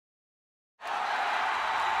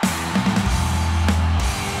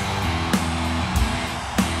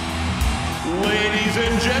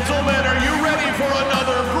gentlemen, are you ready for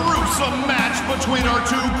another gruesome match between our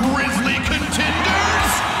two grisly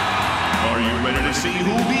contenders? Are you ready to see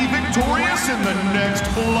who will be victorious in the next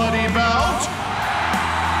bloody bout?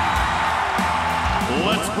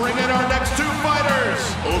 Let's bring in our next two fighters.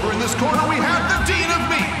 Over in this corner we have the Dean of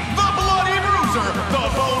Meat, the Bloody Bruiser, the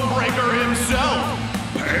Bone Breaker himself,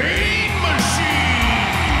 Pain Machine.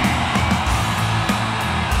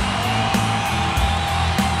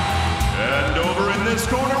 And over in this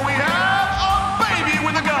corner we have a baby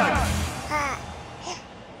with a gun.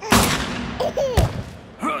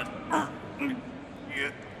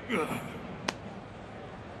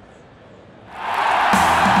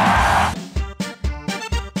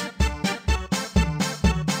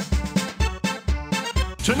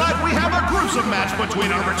 Tonight we have a gruesome match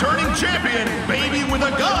between our returning champion,